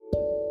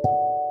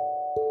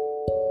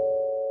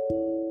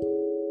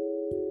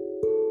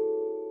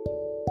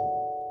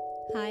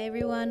Hi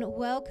everyone,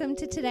 welcome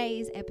to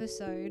today's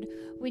episode,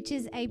 which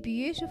is a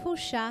beautiful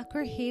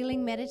chakra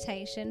healing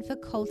meditation for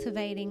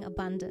cultivating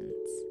abundance.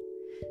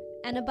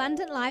 An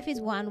abundant life is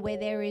one where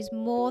there is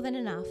more than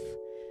enough.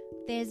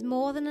 There's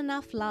more than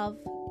enough love,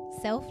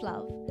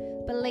 self-love,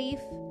 belief,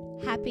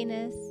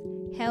 happiness,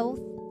 health,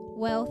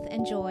 wealth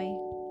and joy.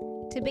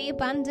 To be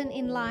abundant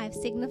in life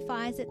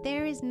signifies that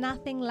there is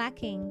nothing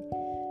lacking.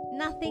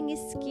 Nothing is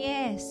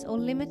scarce or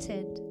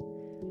limited.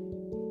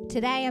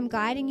 Today I'm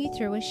guiding you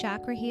through a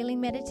chakra healing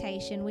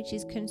meditation which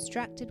is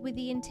constructed with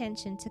the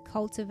intention to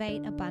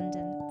cultivate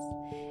abundance.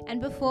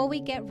 And before we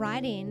get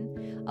right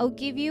in, I'll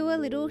give you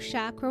a little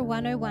Chakra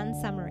 101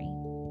 summary.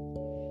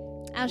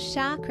 Our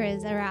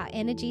chakras are our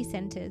energy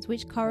centers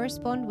which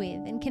correspond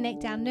with and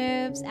connect our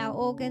nerves, our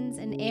organs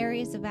and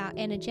areas of our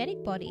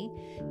energetic body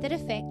that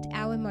affect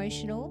our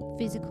emotional,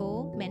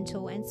 physical,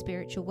 mental and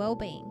spiritual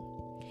well-being.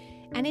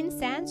 And in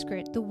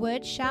Sanskrit, the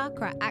word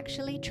chakra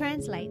actually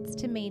translates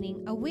to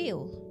meaning a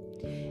wheel.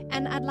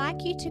 And I'd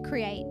like you to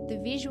create the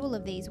visual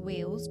of these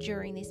wheels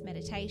during this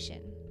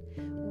meditation.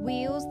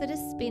 Wheels that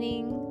are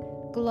spinning,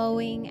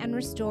 glowing and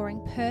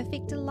restoring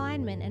perfect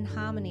alignment and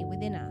harmony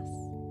within us.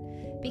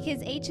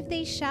 Because each of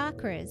these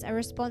chakras are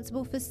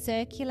responsible for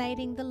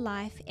circulating the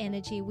life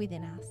energy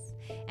within us.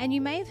 And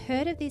you may have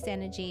heard of this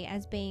energy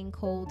as being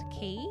called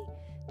ki,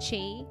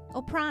 chi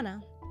or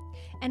prana.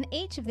 And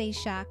each of these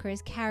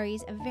chakras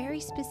carries a very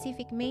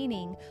specific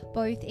meaning,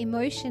 both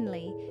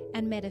emotionally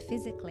and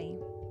metaphysically.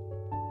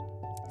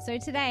 So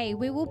today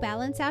we will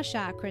balance our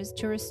chakras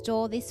to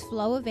restore this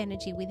flow of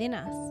energy within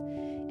us.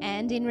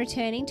 And in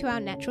returning to our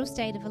natural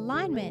state of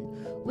alignment,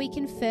 we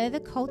can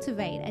further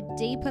cultivate a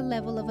deeper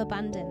level of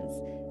abundance,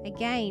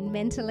 again,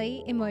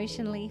 mentally,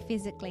 emotionally,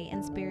 physically,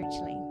 and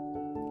spiritually.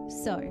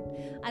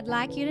 So, I'd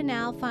like you to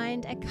now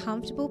find a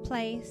comfortable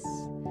place,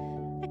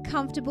 a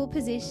comfortable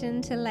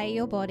position to lay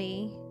your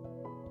body,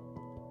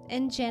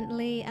 and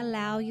gently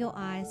allow your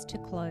eyes to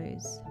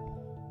close.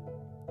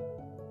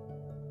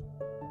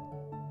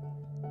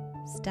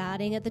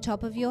 Starting at the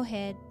top of your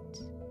head,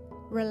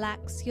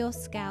 relax your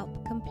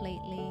scalp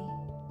completely.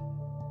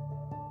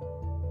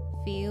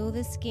 Feel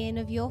the skin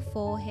of your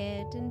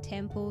forehead and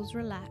temples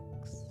relax.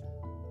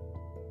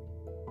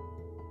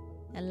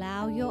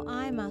 Allow your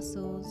eye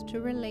muscles to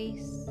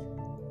release,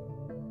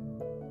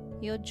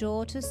 your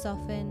jaw to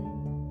soften,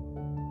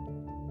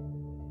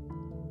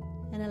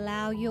 and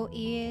allow your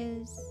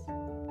ears,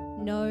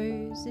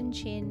 nose and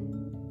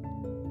chin,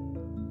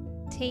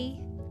 teeth,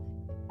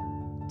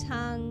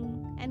 tongue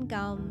and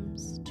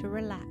gums to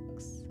relax.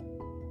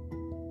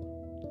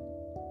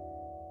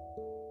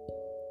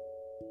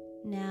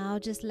 Now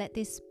just let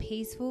this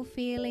peaceful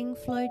feeling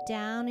flow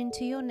down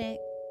into your neck.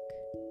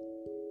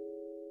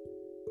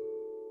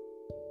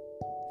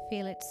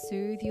 Feel it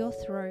soothe your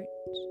throat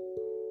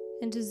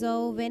and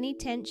dissolve any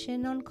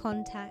tension on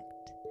contact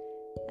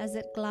as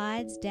it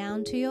glides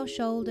down to your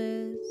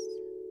shoulders,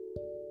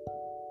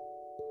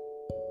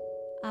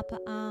 upper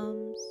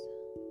arms,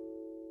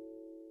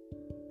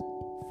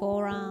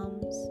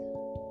 forearms,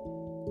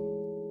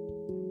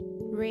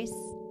 wrists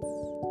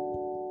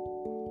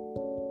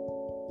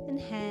and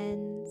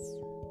hands.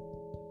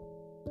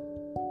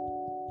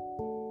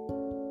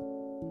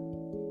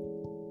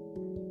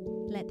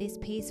 Let this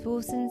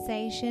peaceful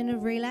sensation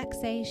of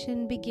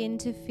relaxation begin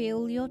to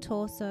fill your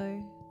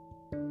torso.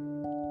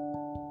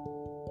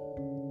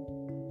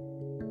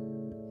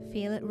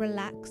 Feel it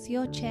relax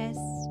your chest,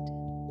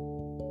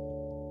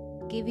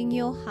 giving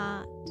your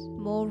heart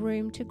more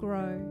room to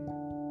grow.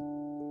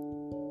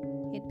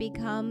 It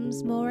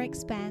becomes more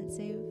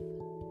expansive,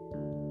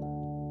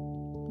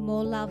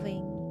 more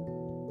loving,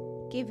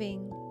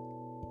 giving,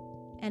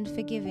 and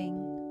forgiving.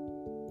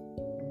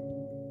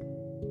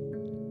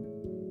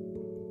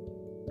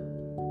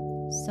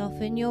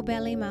 Soften your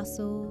belly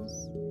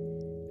muscles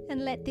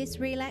and let this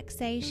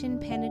relaxation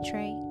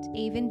penetrate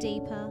even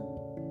deeper,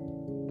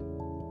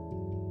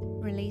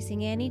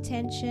 releasing any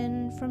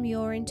tension from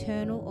your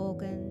internal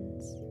organs.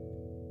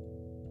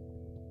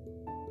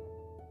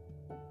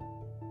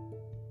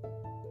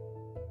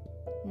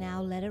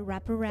 Now let it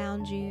wrap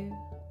around you,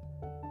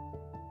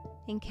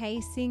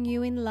 encasing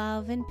you in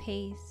love and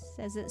peace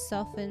as it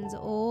softens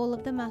all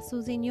of the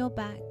muscles in your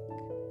back,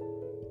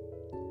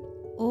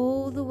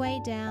 all the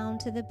way down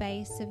to the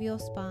base of your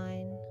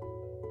spine.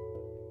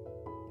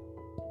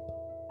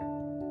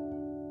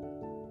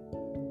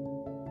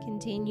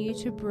 Continue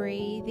to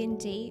breathe in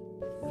deep,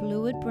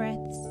 fluid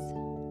breaths.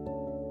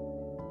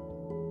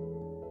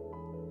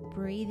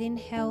 Breathe in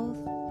health,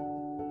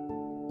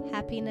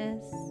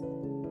 happiness,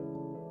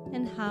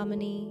 and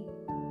harmony.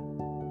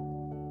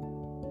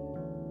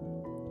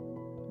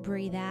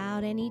 Breathe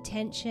out any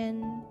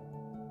tension,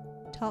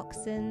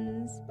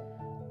 toxins,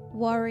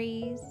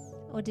 worries,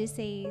 or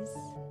disease,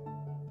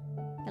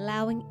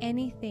 allowing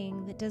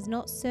anything that does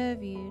not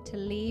serve you to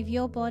leave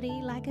your body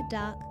like a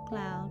dark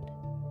cloud.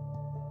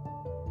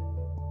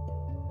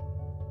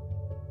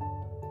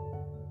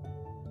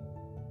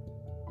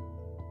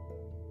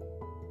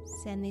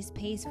 Send this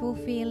peaceful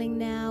feeling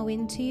now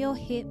into your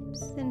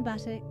hips and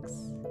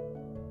buttocks,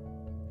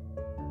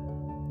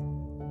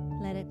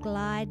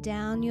 glide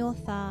down your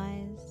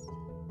thighs,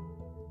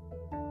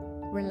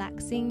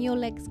 relaxing your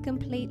legs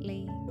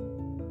completely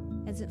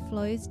as it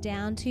flows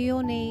down to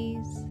your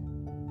knees,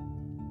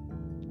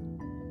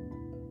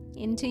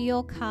 into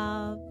your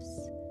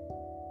calves,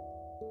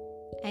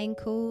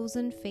 ankles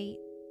and feet.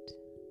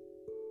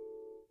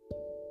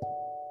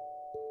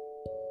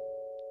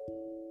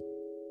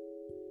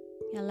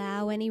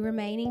 Allow any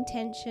remaining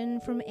tension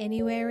from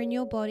anywhere in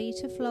your body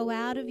to flow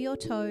out of your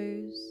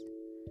toes,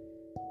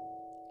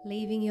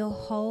 leaving your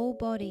whole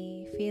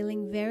body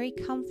feeling very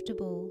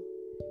comfortable,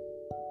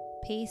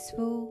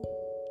 peaceful,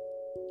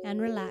 and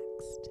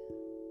relaxed.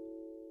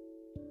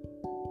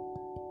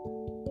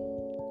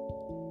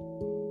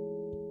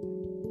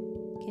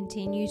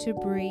 Continue to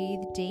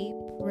breathe deep,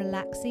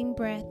 relaxing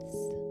breaths,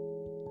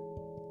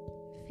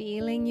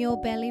 feeling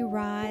your belly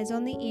rise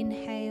on the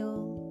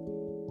inhale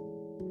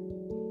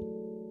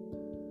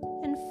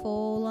and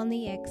fall on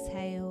the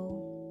exhale.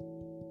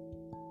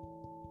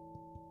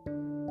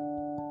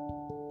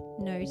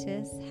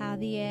 Notice how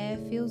the air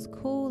feels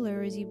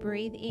cooler as you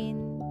breathe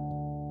in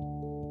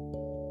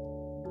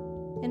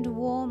and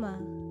warmer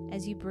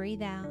as you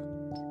breathe out.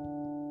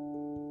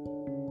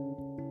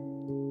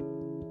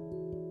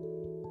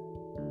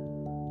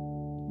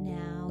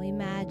 Now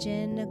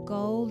imagine a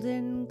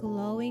golden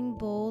glowing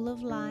ball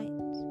of light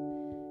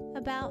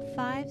about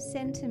 5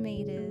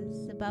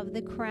 centimeters above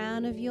the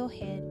crown of your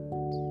head.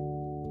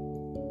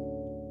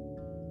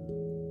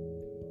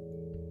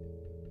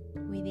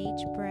 With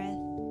each breath,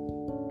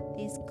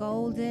 this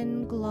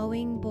golden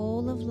glowing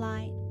ball of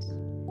light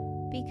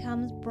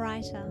becomes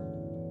brighter.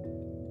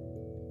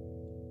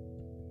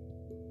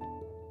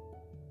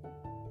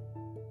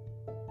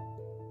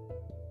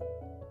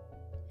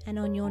 And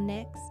on your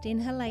next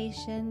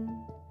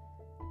inhalation,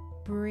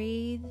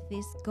 breathe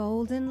this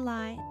golden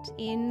light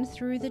in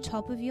through the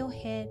top of your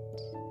head,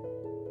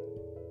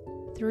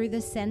 through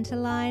the center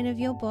line of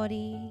your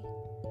body,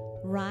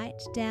 right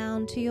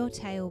down to your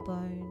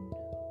tailbone.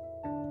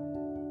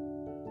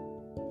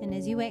 And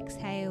as you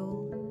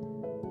exhale,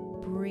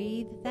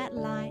 breathe that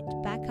light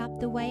back up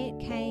the way it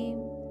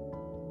came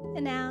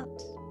and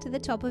out to the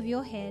top of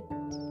your head.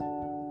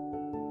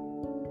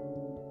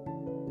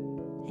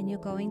 And you're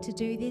going to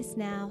do this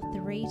now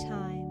 3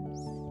 times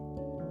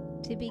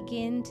to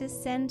begin to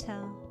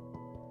center,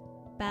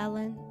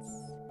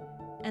 balance,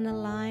 and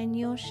align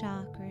your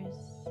chakras.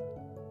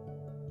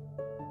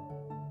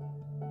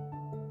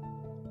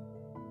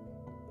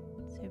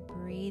 So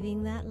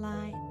breathing that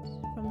light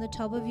from the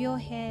top of your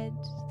head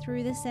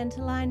through the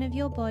center line of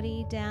your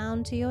body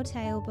down to your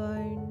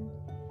tailbone,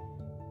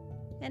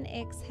 and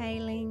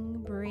exhaling,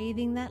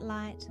 breathing that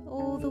light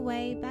all the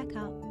way back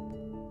up.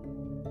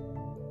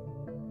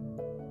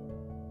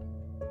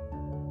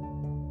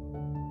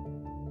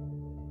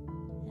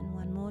 And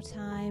one more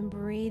time,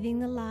 breathing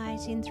the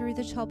light in through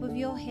the top of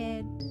your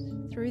head,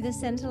 through the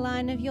center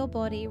line of your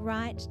body,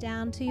 right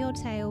down to your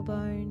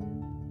tailbone.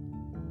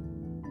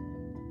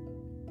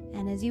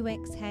 And as you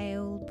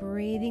exhale,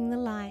 breathing the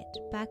light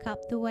back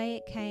up the way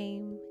it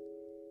came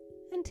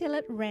until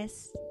it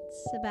rests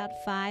about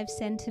 5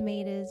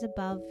 centimeters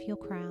above your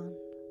crown.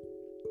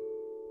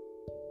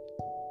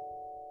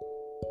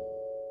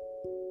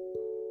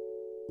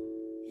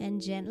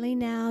 And gently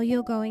now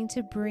you're going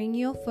to bring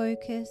your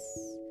focus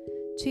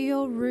to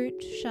your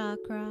root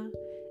chakra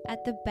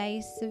at the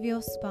base of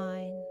your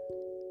spine.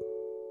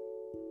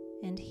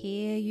 And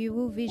here you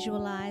will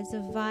visualize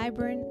a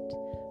vibrant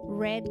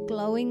red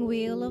glowing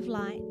wheel of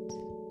light,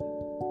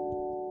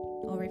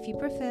 or if you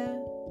prefer,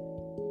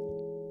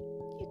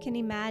 you can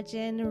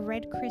imagine a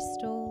red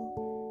crystal,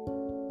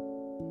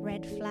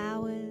 red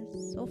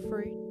flowers or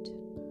fruit.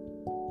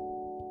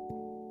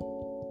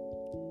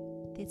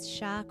 This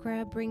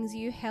chakra brings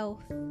you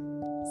health,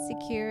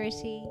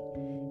 security,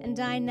 and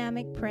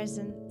dynamic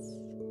presence.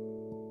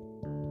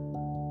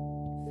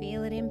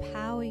 Feel it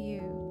empower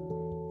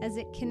you as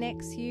it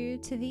connects you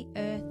to the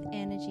earth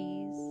energies.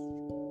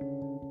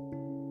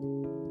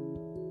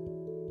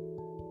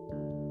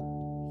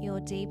 You're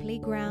deeply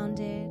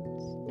grounded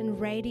and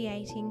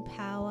radiating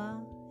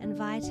power and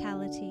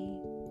vitality.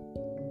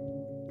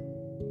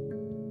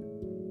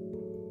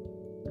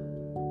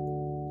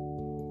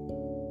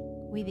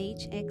 With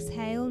each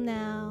exhale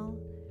now,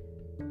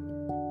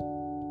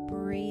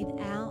 breathe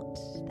out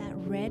that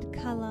red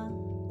color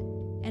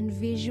and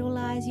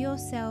visualize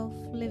yourself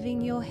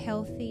living your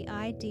healthy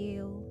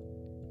ideal.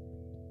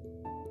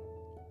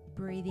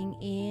 Breathing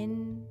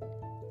in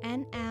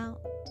and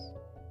out,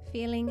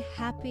 feeling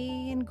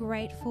happy and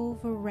grateful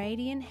for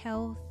radiant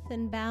health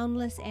and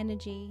boundless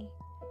energy,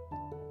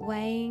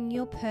 weighing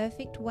your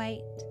perfect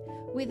weight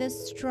with a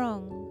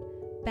strong,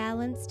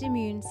 balanced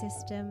immune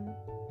system.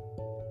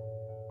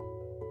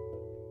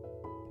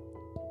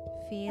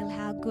 Feel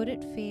how good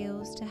it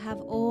feels to have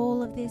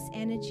all of this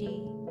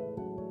energy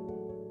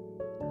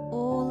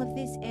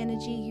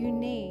you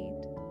need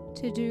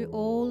to do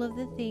all of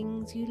the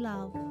things you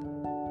love.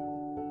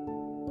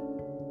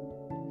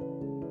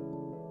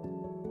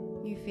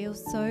 You feel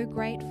so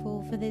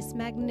grateful for this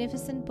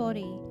magnificent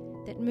body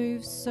that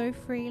moves so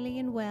freely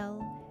and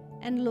well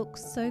and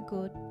looks so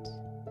good.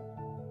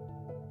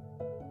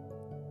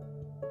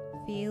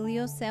 Feel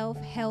yourself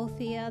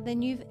healthier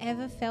than you've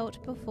ever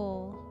felt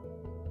before.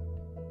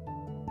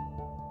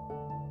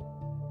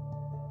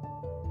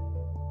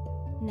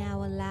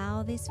 Now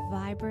allow this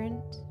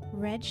vibrant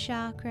red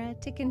chakra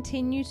to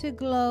continue to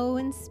glow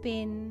and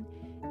spin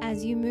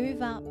as you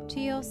move up to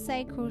your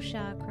sacral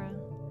chakra,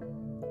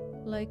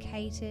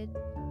 located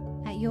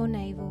at your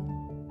navel.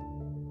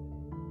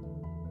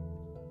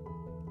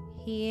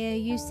 Here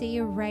you see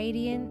a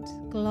radiant,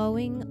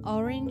 glowing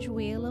orange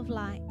wheel of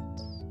light.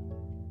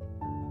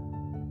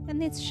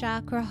 And this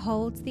chakra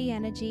holds the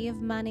energy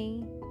of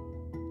money,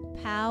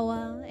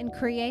 power, and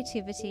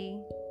creativity.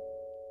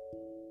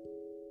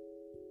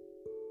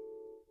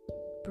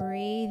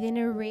 Breathe in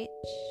a rich,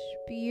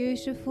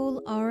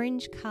 beautiful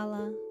orange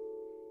color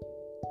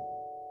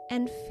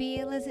and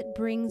feel as it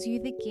brings you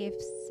the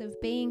gifts of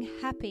being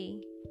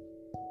happy,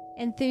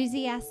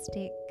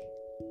 enthusiastic,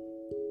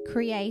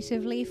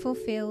 creatively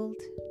fulfilled,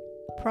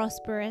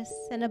 prosperous,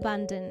 and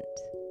abundant.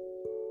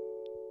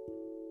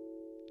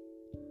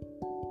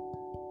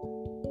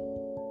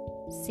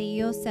 See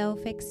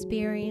yourself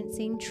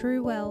experiencing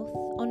true wealth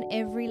on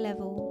every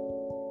level,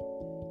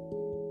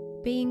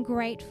 being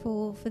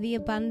grateful for the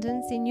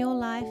abundance in your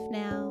life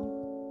now,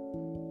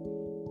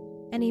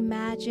 and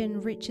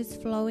imagine riches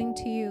flowing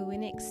to you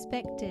in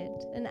expected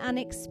and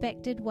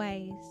unexpected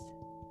ways.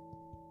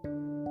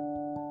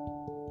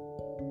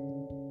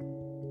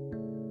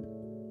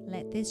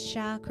 Let this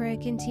chakra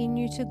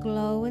continue to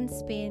glow and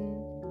spin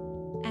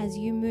as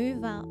you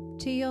move up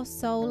to your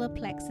solar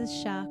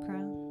plexus chakra,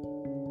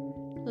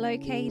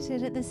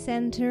 located at the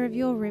center of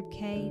your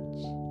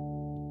ribcage.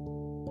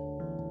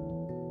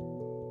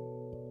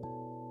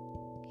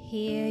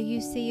 Here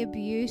you see a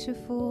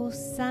beautiful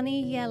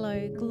sunny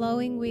yellow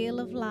glowing wheel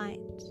of light.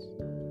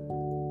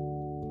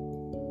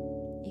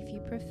 If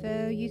you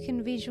prefer, you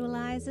can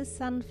visualize a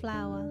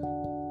sunflower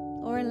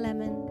or a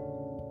lemon.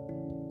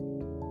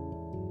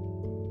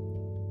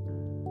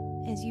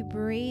 As you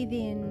breathe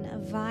in a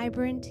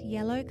vibrant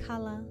yellow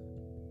color,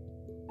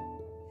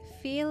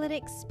 feel it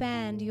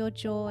expand your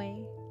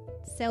joy,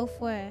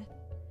 self-worth,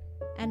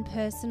 and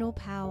personal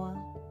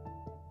power.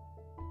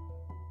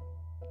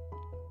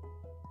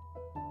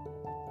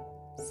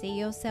 See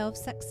yourself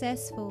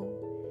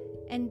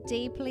successful and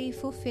deeply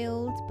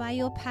fulfilled by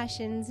your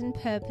passions and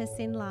purpose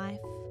in life.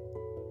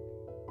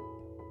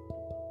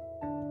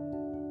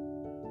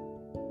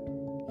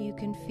 You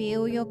can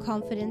feel your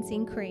confidence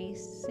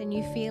increase and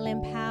you feel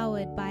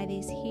empowered by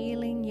this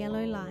healing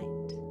yellow light.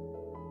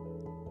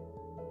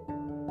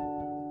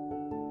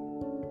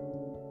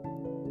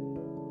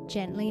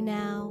 Gently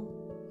now,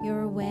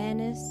 your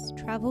awareness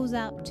travels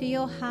up to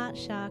your heart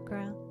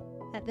chakra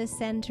at the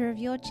center of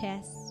your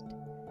chest,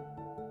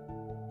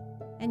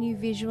 and you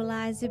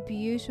visualize a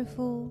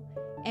beautiful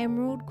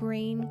emerald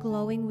green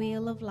glowing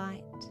wheel of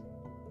light.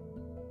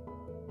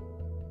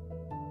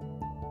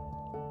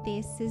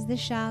 This is the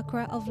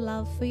chakra of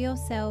love for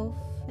yourself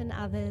and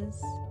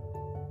others.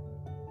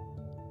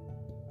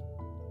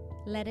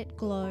 Let it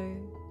glow,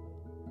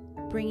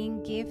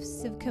 bringing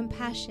gifts of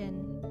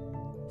compassion,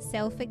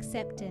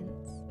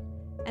 self-acceptance,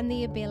 and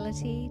the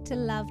ability to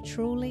love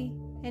truly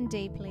and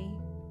deeply.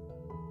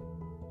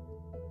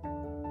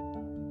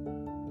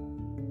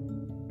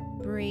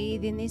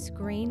 Breathe in this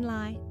green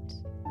light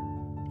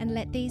and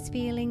let these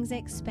feelings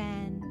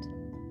expand,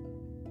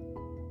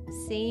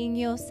 seeing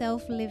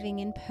yourself living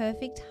in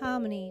perfect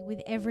harmony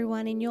with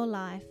everyone in your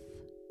life.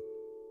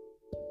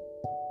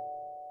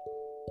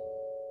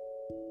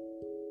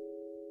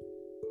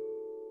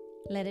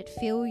 Let it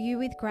fill you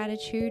with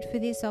gratitude for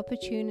this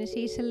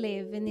opportunity to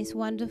live in this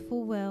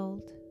wonderful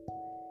world.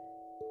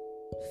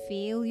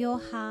 Feel your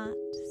heart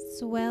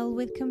swell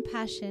with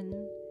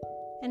compassion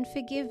and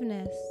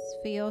forgiveness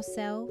for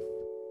yourself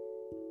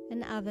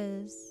and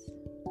others.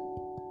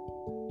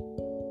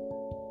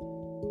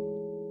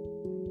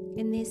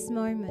 In this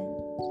moment,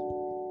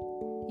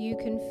 you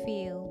can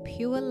feel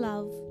pure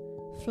love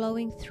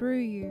flowing through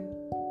you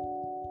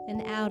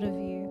and out of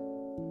you.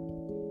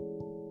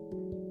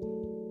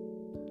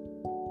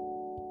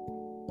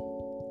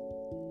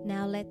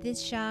 Now let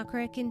this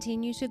chakra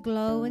continue to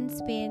glow and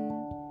spin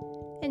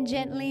and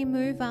gently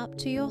move up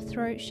to your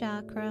throat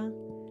chakra,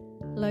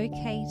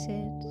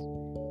 located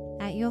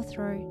at your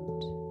throat.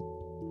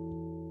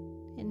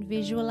 And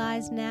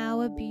visualize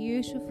now a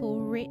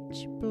beautiful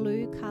rich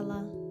blue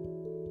color.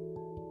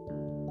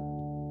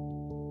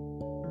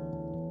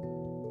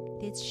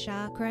 This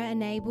chakra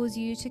enables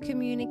you to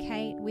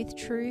communicate with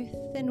truth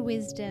and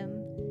wisdom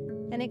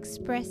and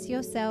express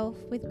yourself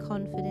with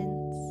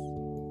confidence.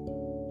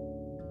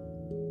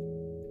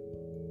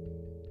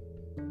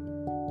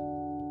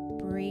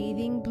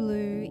 Breathing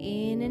blue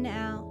in and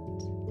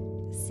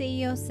out,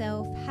 see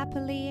yourself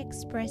happily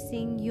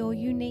expressing your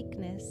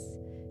uniqueness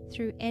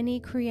through any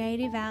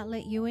creative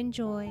outlet you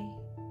enjoy.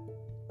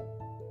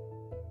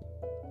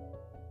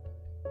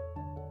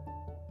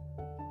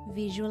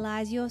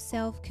 Visualize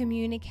yourself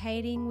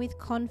communicating with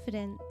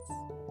confidence,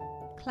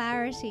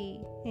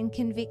 clarity, and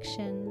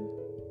conviction.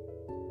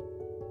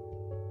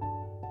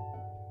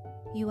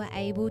 You are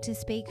able to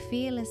speak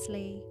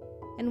fearlessly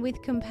and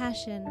with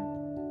compassion,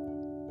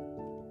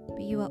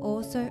 but you are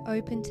also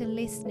open to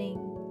listening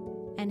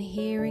and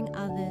hearing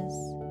others.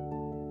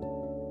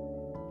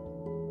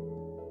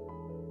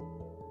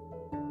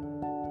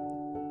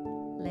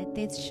 Let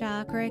this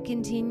chakra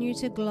continue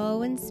to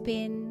glow and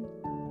spin,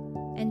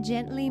 and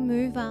gently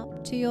move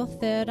up to your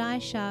third eye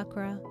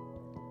chakra,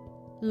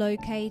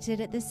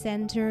 located at the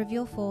center of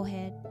your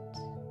forehead.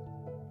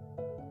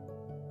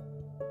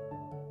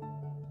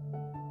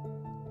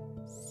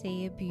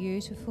 See a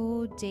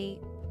beautiful,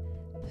 deep,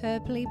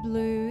 purpley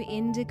blue,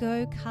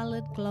 indigo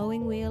colored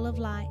glowing wheel of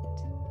light.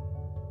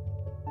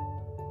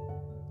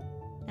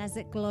 As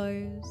it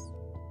glows,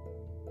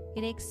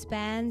 it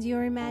expands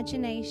your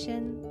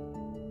imagination,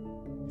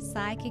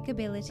 psychic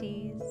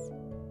abilities,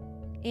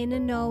 inner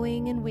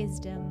knowing and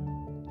wisdom.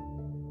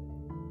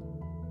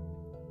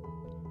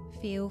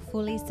 Feel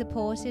fully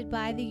supported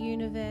by the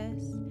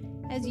universe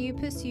as you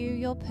pursue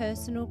your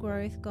personal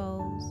growth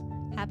goals,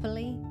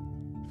 happily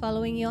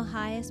following your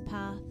highest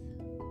path.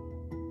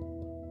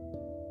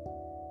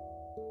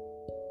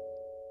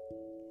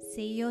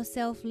 See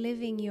yourself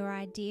living your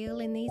ideal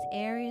in these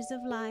areas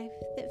of life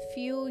that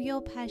fuel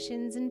your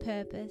passions and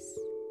purpose.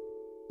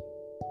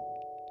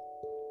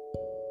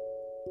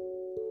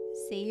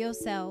 See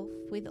yourself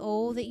with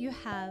all that you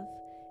have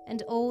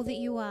and all that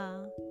you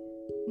are,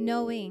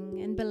 knowing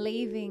and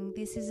believing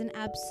this is an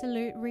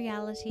absolute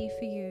reality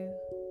for you.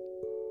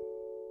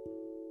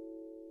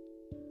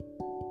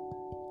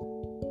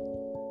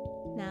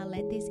 Now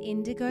let this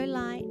indigo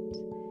light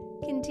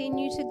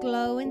continue to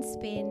glow and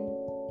spin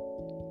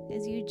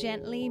as you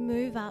gently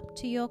move up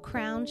to your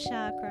crown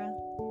chakra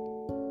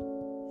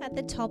at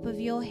the top of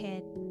your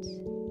head.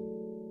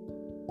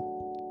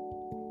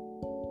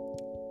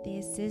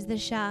 This is the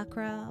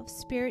chakra of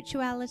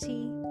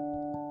spirituality,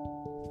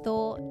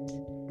 thought,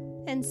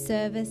 and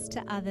service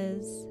to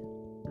others.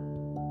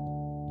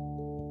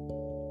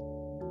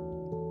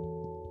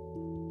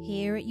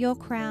 Here at your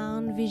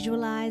crown,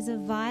 visualize a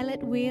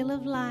violet wheel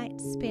of light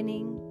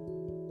spinning.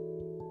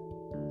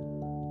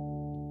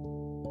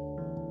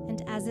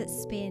 And as it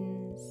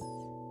spins,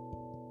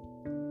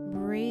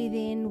 breathe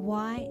in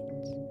white,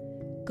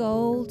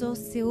 gold, or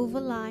silver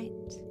light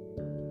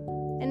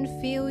and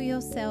feel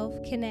yourself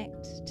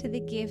connect to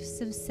the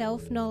gifts of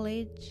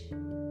self-knowledge,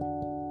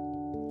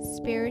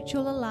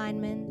 spiritual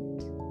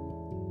alignment,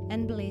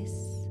 and bliss.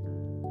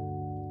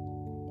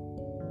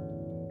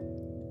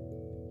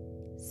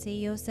 See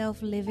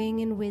yourself living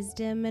in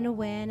wisdom and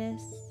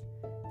awareness,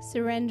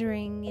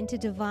 surrendering into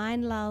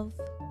divine love,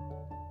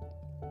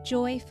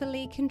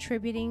 joyfully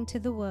contributing to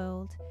the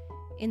world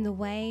in the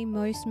way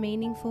most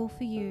meaningful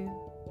for you.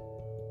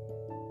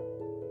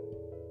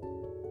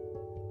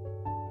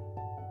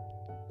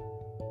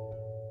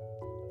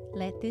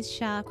 Let this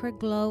chakra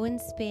glow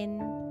and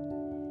spin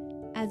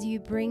as you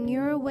bring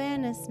your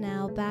awareness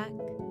now back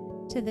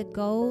to the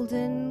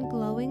golden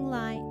glowing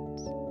light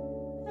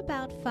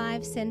about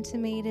 5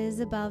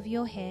 centimeters above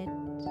your head.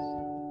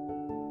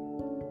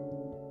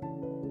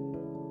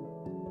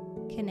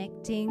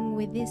 Connecting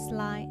with this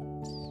light,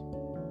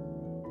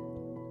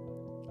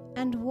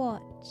 and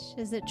watch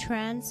as it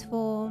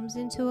transforms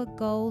into a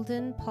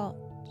golden pot.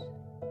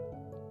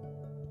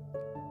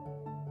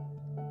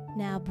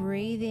 Now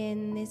breathe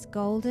in this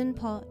golden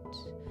pot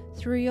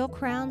through your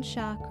crown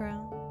chakra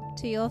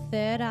to your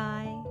third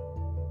eye,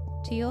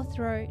 to your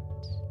throat,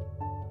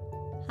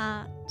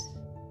 heart,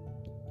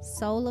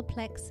 solar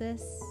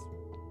plexus,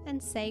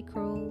 and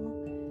sacral,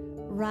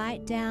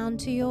 right down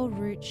to your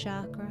root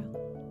chakra.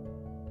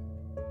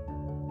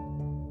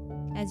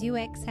 As you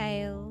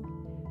exhale,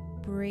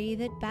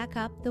 breathe it back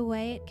up the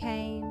way it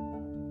came.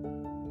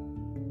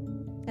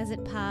 As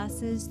it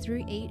passes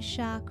through each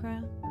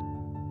chakra,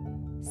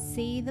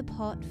 see the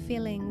pot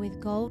filling with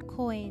gold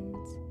coins.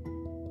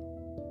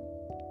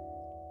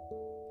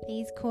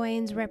 These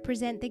coins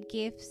represent the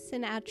gifts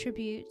and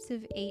attributes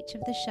of each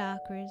of the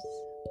chakras.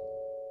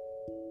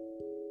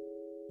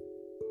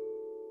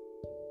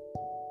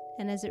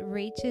 And as it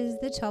reaches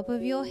the top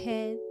of your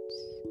head,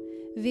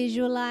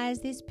 visualize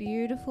this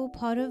beautiful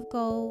pot of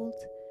gold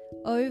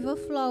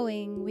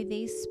overflowing with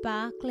these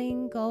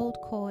sparkling gold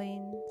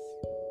coins.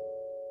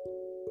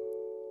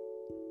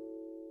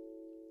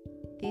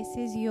 This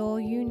is your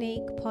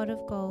unique pot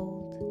of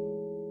gold,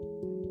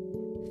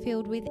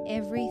 filled with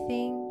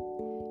everything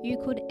you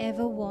could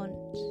ever want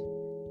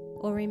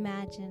or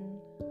imagine.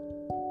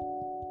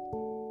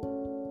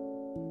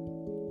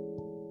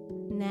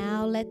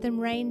 Now let them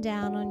rain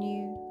down on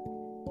you.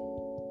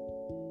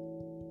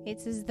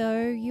 It's as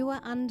though you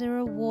are under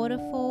a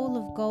waterfall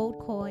of gold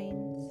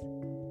coins.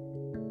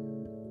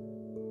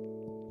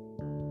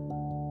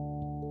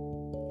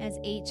 As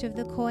each of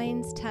the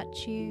coins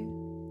touch you,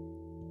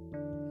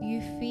 you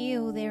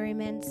feel their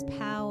immense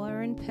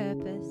power and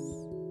purpose.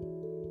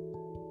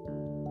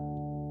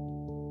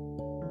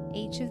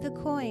 Each of the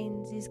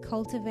coins is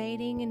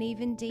cultivating an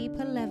even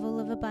deeper level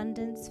of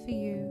abundance for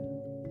you.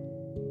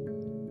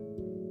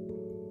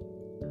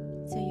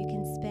 So you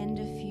can spend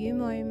a few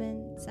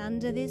moments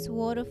under this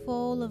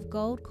waterfall of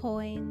gold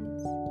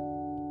coins,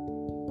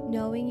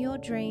 knowing your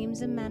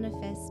dreams are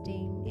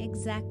manifesting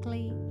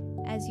exactly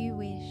as you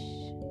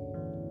wish.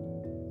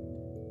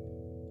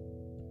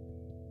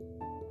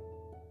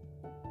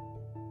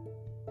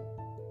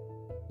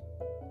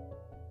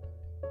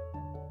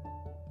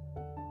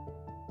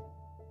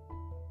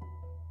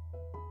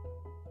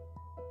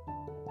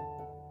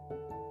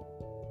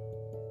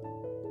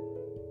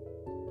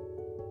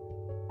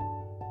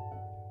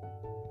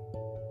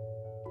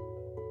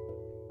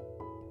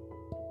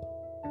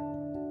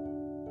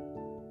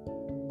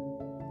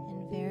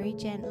 Very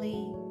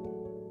gently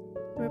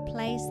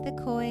replace the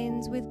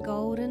coins with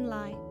golden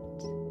light,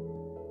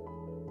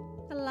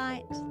 the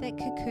light that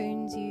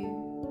cocoons you.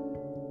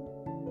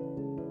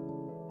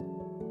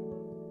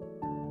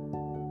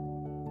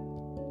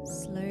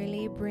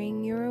 Slowly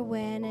bring your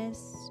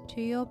awareness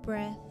to your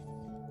breath.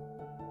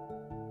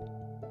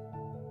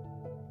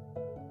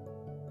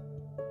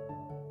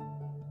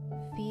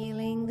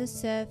 Feeling the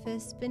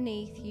surface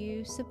beneath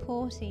you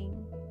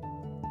supporting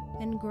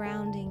and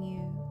grounding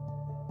you.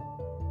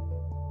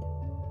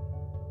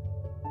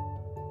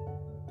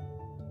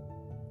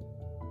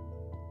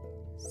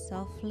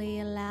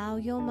 Softly allow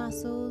your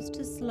muscles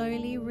to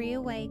slowly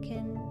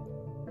reawaken.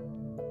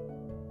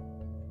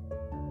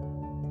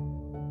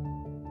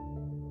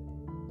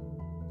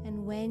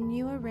 And when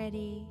you are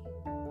ready,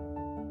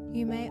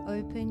 you may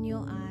open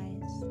your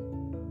eyes.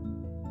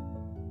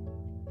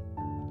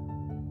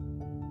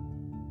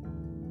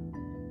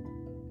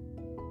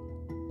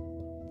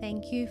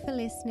 Thank you for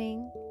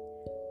listening.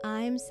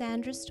 I'm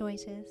Sandra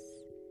Stoitis.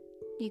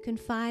 You can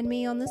find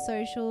me on the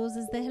socials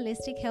as the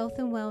Holistic Health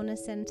and Wellness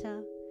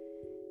Centre.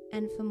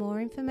 And for more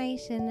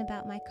information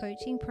about my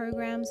coaching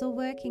programs or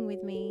working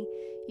with me,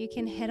 you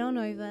can head on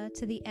over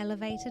to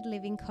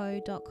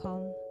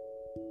theelevatedlivingco.com.